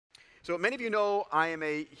So many of you know I am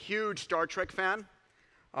a huge Star Trek fan,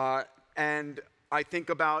 and I think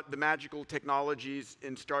about the magical technologies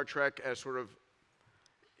in Star Trek as sort of,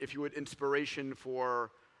 if you would, inspiration for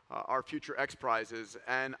our future XPRIZes,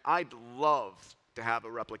 and I'd love to have a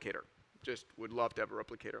replicator. Just would love to have a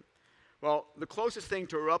replicator. Well, the closest thing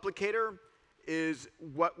to a replicator is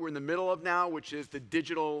what we're in the middle of now, which is the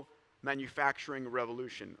digital manufacturing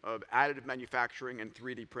revolution of additive manufacturing and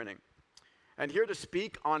 3D printing. And here to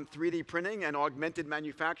speak on 3D printing and augmented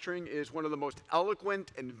manufacturing is one of the most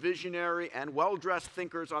eloquent and visionary and well-dressed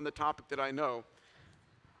thinkers on the topic that I know.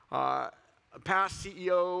 A past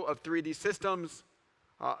CEO of 3D Systems,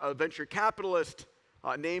 a venture capitalist,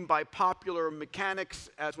 named by Popular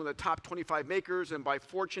Mechanics as one of the top 25 makers, and by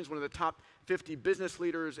Fortune's one of the top 50 business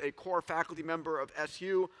leaders, a core faculty member of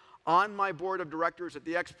SU, on my board of directors at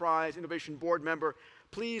the XPRIZE, Innovation Board member.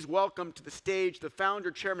 Please welcome to the stage the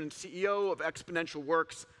founder, chairman, and CEO of Exponential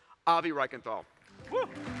Works, Avi Reichental. Woo.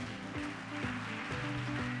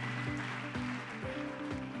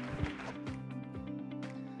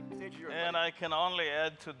 And I can only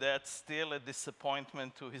add to that, still a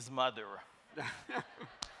disappointment to his mother.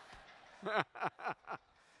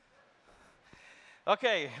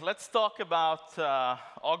 Okay, let's talk about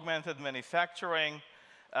augmented manufacturing.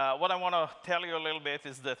 What I want to tell you a little bit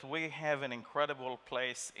is that we have an incredible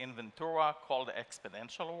place in Ventura called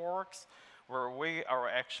Exponential Works, where we are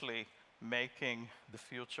actually making the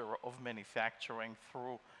future of manufacturing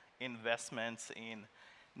through investments in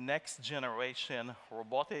next generation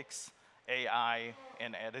robotics, AI,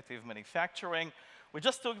 and additive manufacturing. We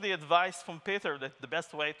just took the advice from Peter that the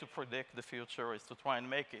best way to predict the future is to try and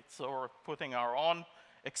make it. So we're putting our own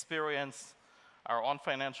experience, our own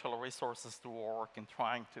financial resources to work and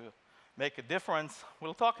trying to make a difference.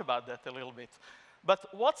 We'll talk about that a little bit. But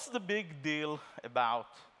what's the big deal about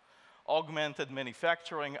augmented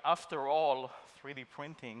manufacturing? After all, 3D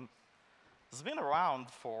printing has been around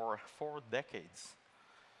for 4 decades.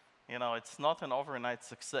 You know, it's not an overnight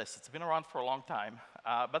success. It's been around for a long time.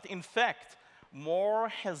 But in fact, more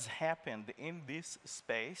has happened in this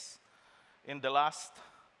space in the last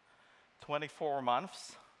 24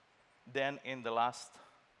 months than in the last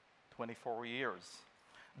 24 years.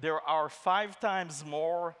 There are 5 times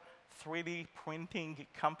more 3D printing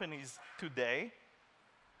companies today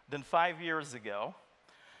than 5 years ago.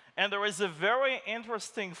 And there is a very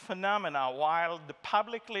interesting phenomenon. While the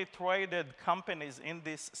publicly traded companies in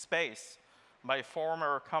this space, my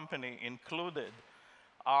former company included,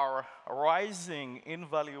 are rising in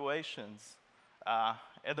valuations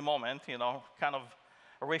at the moment, you know, kind of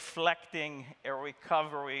reflecting a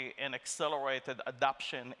recovery and accelerated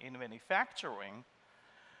adoption in manufacturing.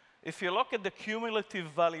 If you look at the cumulative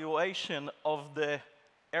valuation of the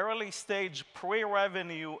early stage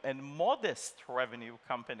pre-revenue and modest revenue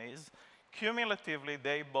companies, cumulatively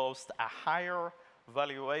they boast a higher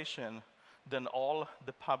valuation than all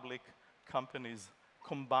the public companies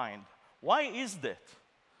combined. Why is that?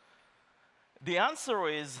 The answer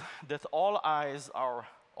is that all eyes are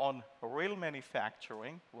on real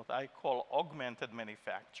manufacturing, what I call augmented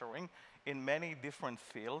manufacturing, in many different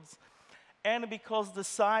fields. And because the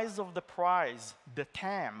size of the prize, the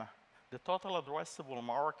TAM, the total addressable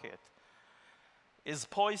market, is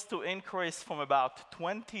poised to increase from about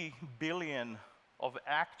 20 billion of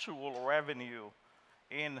actual revenue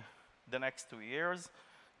in the next 2 years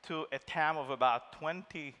to a TAM of about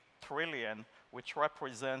 20 trillion, which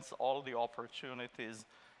represents all the opportunities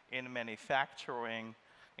in manufacturing,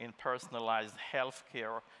 in personalized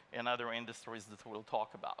healthcare, and other industries that we'll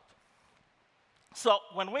talk about. So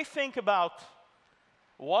when we think about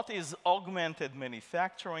what is augmented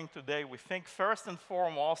manufacturing today, we think first and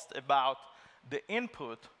foremost about the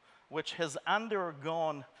input, which has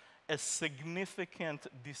undergone a significant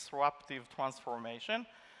disruptive transformation,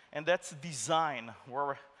 and that's design.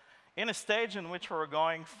 We're in a stage in which we're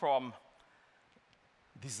going from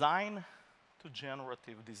design to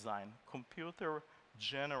generative design,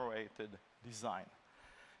 computer-generated design.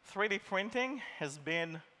 3D printing has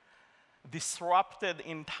been disrupted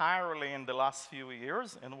entirely in the last few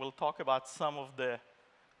years, and we'll talk about some of the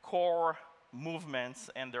core movements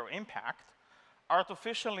and their impact.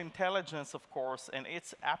 Artificial intelligence, of course, and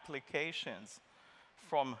its applications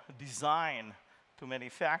from design to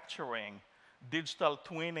manufacturing, digital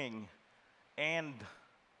twinning, and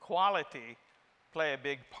quality play a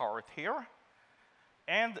big part here.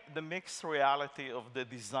 And the mixed reality of the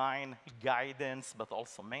design guidance, but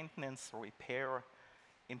also maintenance, repair,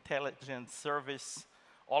 intelligent service,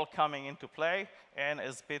 all coming into play. And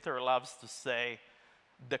as Peter loves to say,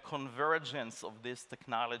 the convergence of this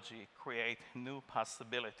technology create new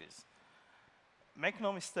possibilities. make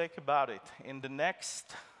no mistake about it, in the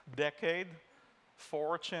next decade,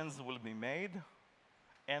 fortunes will be made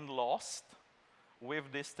and lost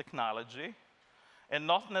with this technology, and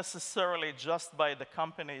not necessarily just by the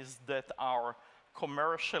companies that are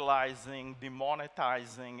commercializing,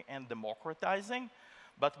 demonetizing, and democratizing,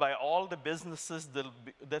 but by all the businesses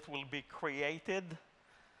that will be created,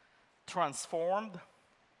 transformed,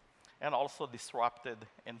 and also disrupted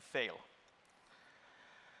and fail.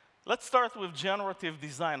 Let's start with generative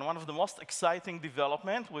design, one of the most exciting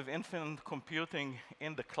developments with infinite computing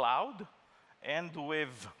in the cloud and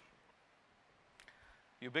with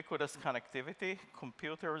ubiquitous connectivity.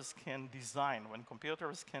 Computers can design. When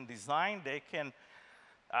computers can design, they can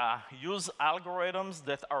use algorithms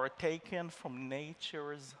that are taken from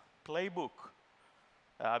nature's playbook.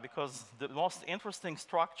 Because the most interesting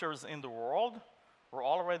structures in the world were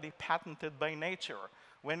already patented by nature.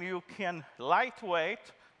 When you can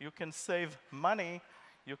lightweight, you can save money,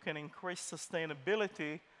 you can increase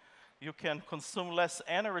sustainability, you can consume less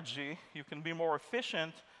energy, you can be more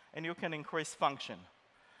efficient, and you can increase function.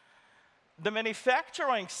 The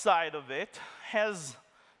manufacturing side of it has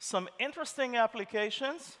some interesting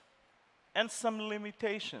applications and some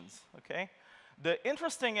limitations, okay? The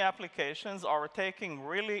interesting applications are taking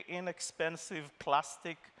really inexpensive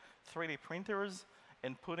plastic 3D printers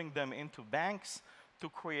and putting them into banks to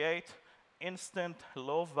create instant,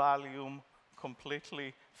 low-volume,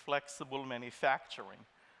 completely flexible manufacturing.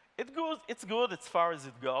 It's good as far as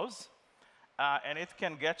it goes, and it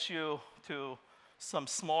can get you to some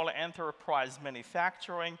small enterprise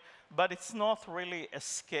manufacturing, but it's not really a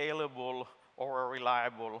scalable or a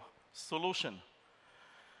reliable solution.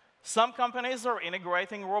 Some companies are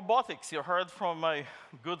integrating robotics. You heard from my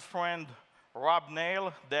good friend Rob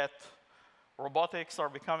Nail that robotics are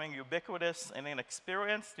becoming ubiquitous and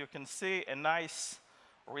inexperienced. You can see a nice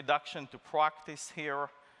reduction to practice here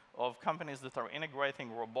of companies that are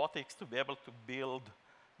integrating robotics to be able to build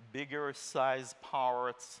bigger size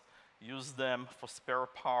parts, use them for spare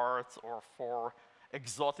parts or for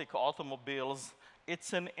exotic automobiles.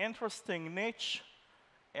 It's an interesting niche,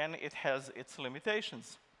 and it has its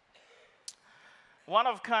limitations. One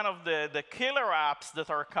of kind of the killer apps that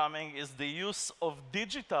are coming is the use of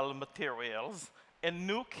digital materials and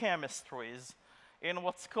new chemistries in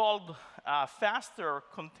what's called faster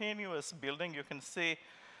continuous building. You can see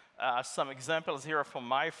some examples here from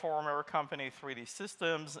my former company, 3D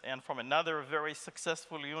Systems, and from another very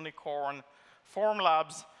successful unicorn,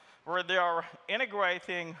 Formlabs, where they are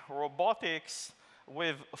integrating robotics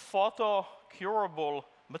with photo-curable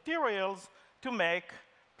materials to make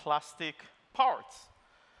plastic parts.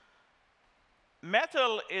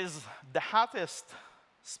 Metal is the hottest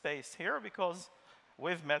space here because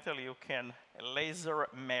with metal you can laser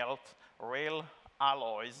melt real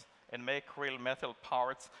alloys and make real metal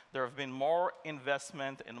parts. There have been more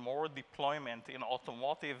investment and more deployment in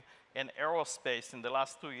automotive and aerospace in the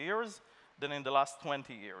last 2 years than in the last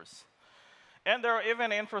 20 years. And there are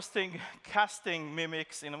even interesting casting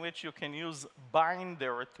mimics in which you can use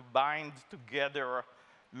binder to bind together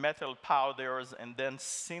metal powders and then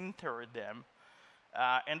sinter them.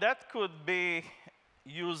 And that could be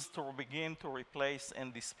used to begin to replace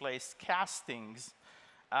and displace castings.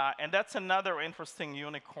 And that's another interesting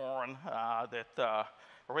unicorn that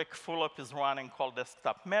Rick Fulop is running called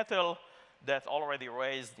Desktop Metal that already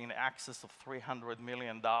raised in excess of $300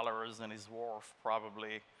 million and is worth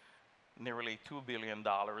probably nearly $2 billion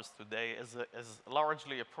today as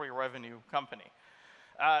largely a pre-revenue company.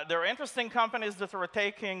 There are interesting companies that are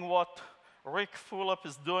taking what Rick Fulop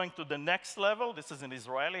is doing to the next level. This is an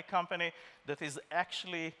Israeli company that is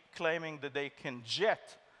actually claiming that they can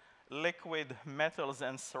jet liquid metals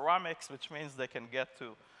and ceramics, which means they can get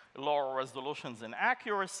to lower resolutions and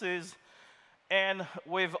accuracies. And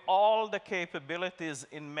with all the capabilities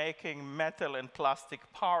in making metal and plastic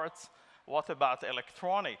parts, what about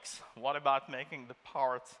electronics? What about making the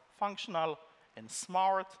parts functional and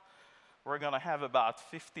smart? We're going to have about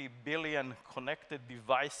 50 billion connected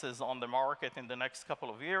devices on the market in the next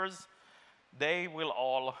couple of years. They will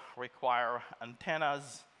all require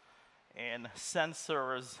antennas and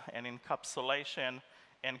sensors and encapsulation,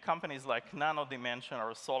 and companies like Nano Dimension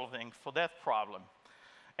are solving for that problem.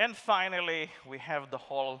 And finally, we have the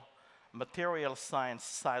whole material science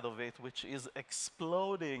side of it, which is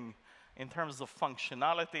exploding in terms of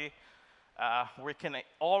functionality. We can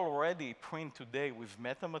already print today with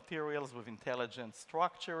metamaterials, with intelligent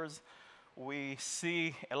structures. We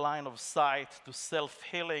see a line of sight to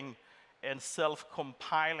self-healing and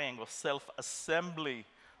self-compiling or self-assembly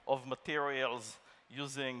of materials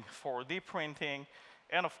using 4D printing.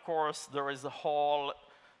 And of course, there is a whole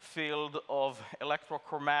field of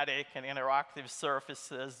electrochromatic and interactive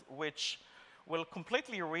surfaces, which will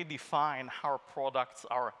completely redefine how products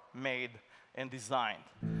are made and designed.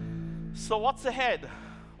 So what's ahead?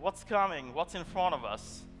 What's coming? What's in front of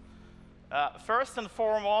us? First and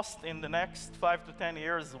foremost, in the next 5 to 10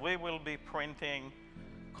 years, we will be printing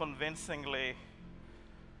convincingly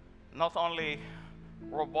not only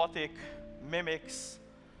robotic mimics,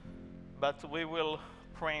 but we will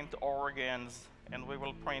print organs, and we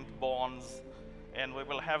will print bones, and we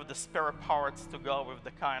will have the spare parts to go with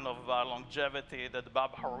the kind of longevity that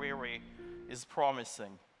Bob Hariri is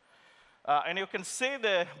promising. And you can see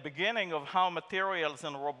the beginning of how materials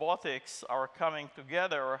and robotics are coming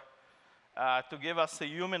together to give us a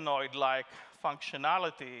humanoid-like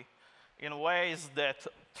functionality in ways that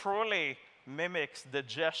truly mimics the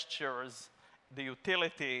gestures, the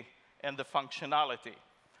utility, and the functionality.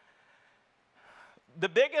 The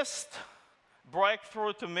biggest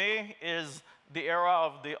breakthrough to me is the era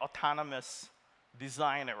of the autonomous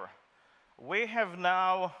designer. We have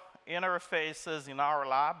now interfaces in our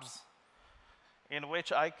labs in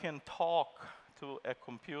which I can talk to a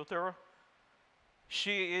computer.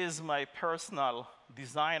 She is my personal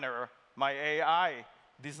designer, my AI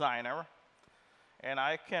designer, and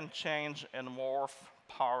I can change and morph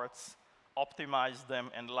parts, optimize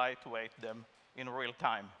them, and lightweight them in real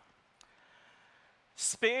time.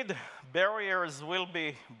 Speed barriers will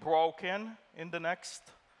be broken in the next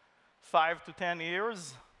 5 to 10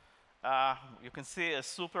 years. You can see a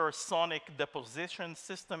supersonic deposition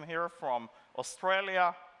system here from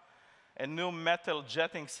Australia, a new metal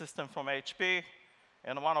jetting system from HP,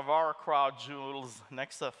 and one of our crown jewels,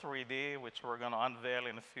 Nexa 3D, which we're going to unveil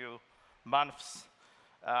in a few months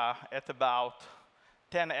at about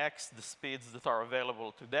 10x the speeds that are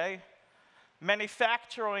available today.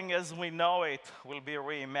 Manufacturing as we know it will be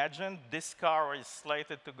reimagined. This car is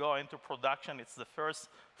slated to go into production. It's the first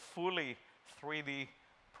fully 3D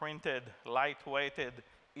printed, light-weighted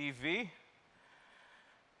EV.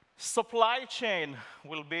 Supply chain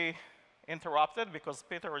will be interrupted because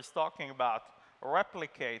Peter is talking about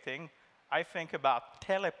replicating. I think about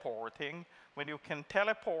teleporting. When you can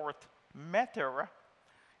teleport matter,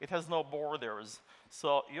 it has no borders.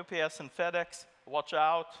 So UPS and FedEx, watch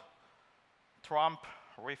out. Trump,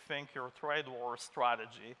 rethink your trade war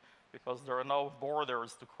strategy because there are no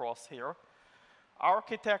borders to cross here.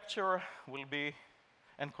 Architecture will be,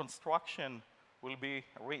 and construction will be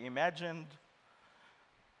reimagined.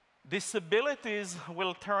 Disabilities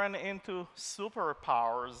will turn into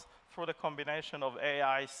superpowers through the combination of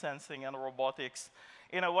AI, sensing, and robotics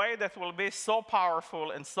in a way that will be so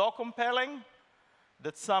powerful and so compelling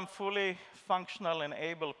that some fully functional and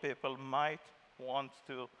able people might want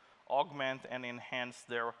to augment and enhance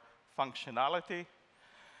their functionality.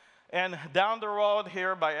 And down the road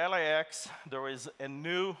here by LAX, there is a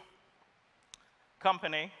new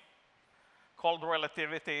company called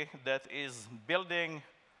Relativity that is building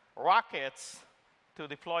rockets to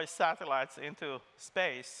deploy satellites into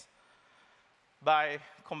space by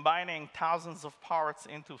combining thousands of parts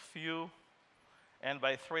into few and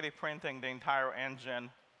by 3D printing the entire engine,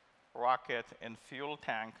 rocket, and fuel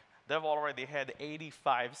tank. They've already had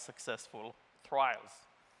 85 successful trials.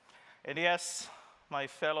 And yes, my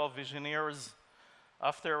fellow Visioneers,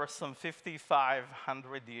 after some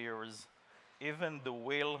 5,500 years, even the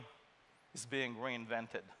wheel is being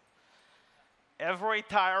reinvented. Every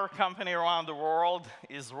tire company around the world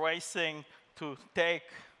is racing to take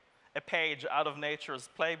a page out of nature's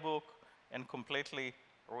playbook and completely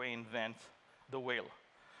reinvent the wheel.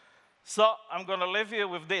 So I'm going to leave you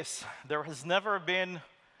with this. There has never been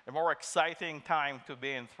a more exciting time to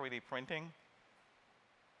be in 3D printing.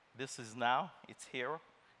 This is now, it's here,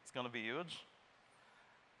 it's going to be huge,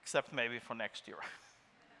 except maybe for next year.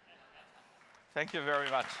 Thank you very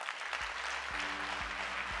much.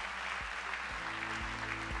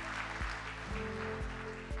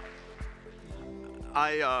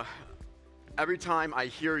 Every time I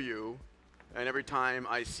hear you, and every time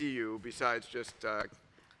I see you, besides just... Do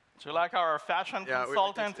you like our fashion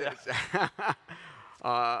consultant?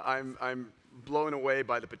 I'm blown away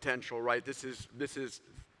by the potential, right? This is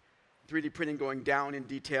 3D printing going down in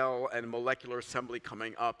detail and molecular assembly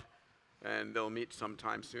coming up, and they'll meet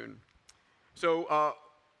sometime soon. So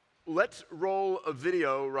let's roll a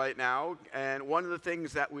video right now, and one of the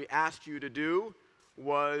things that we asked you to do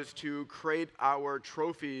was to create our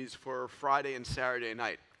trophies for Friday and Saturday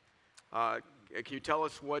night. Can you tell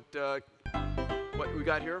us what we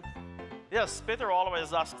got here? Yes, Peter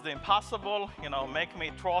always asks the impossible, make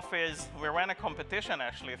me trophies. We ran a competition,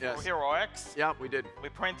 actually, for Hero X. Yeah, we did. We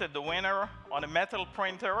printed the winner on a metal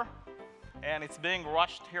printer, and it's being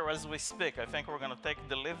rushed here as we speak. I think we're going to take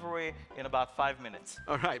delivery in about 5 minutes.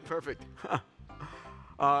 All right, perfect.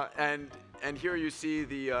 And here you see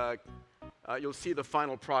the you'll see the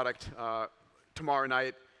final product tomorrow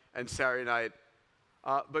night and Saturday night.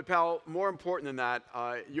 But Pal, more important than that,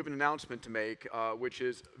 you have an announcement to make, which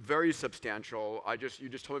is very substantial. You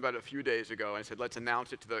just told me about it a few days ago, and I said let's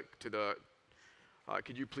announce it to the.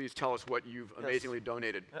 Could you please tell us what you've amazingly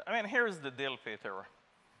donated? I mean, here's the deal, Peter.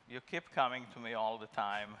 You keep coming to me all the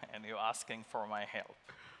time, and you're asking for my help.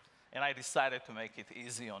 And I decided to make it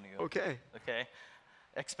easy on you. Okay. Okay?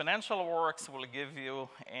 Exponential Works will give you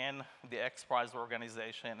and the XPRIZE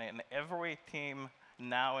organization and every team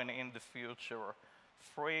now and in the future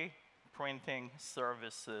free printing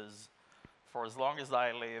services for as long as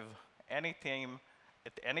I live, any team,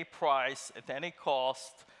 at any price, at any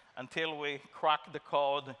cost, until we crack the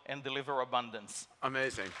code and deliver abundance.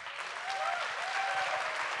 Amazing.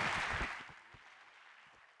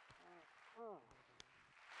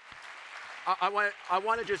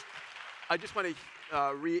 I just want to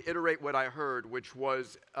reiterate what I heard, which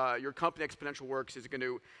was your company Exponential Works is going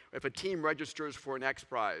to, if a team registers for an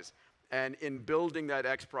XPRIZE, and in building that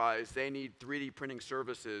XPRIZE, they need 3D printing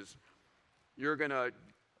services, you're going to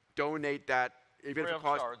donate that. Even free if of it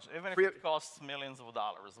costs, charge. Even if it costs millions of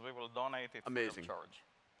dollars, we will donate it free of charge.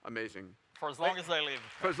 Amazing. For as long as I live.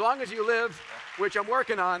 For as long as you live, which I'm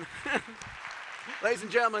working on. Ladies and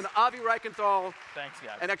gentlemen, Avi Reichental Thanks,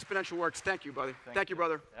 guys. and Exponential Works. Thank you, buddy. Thank you,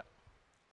 brother. Yeah.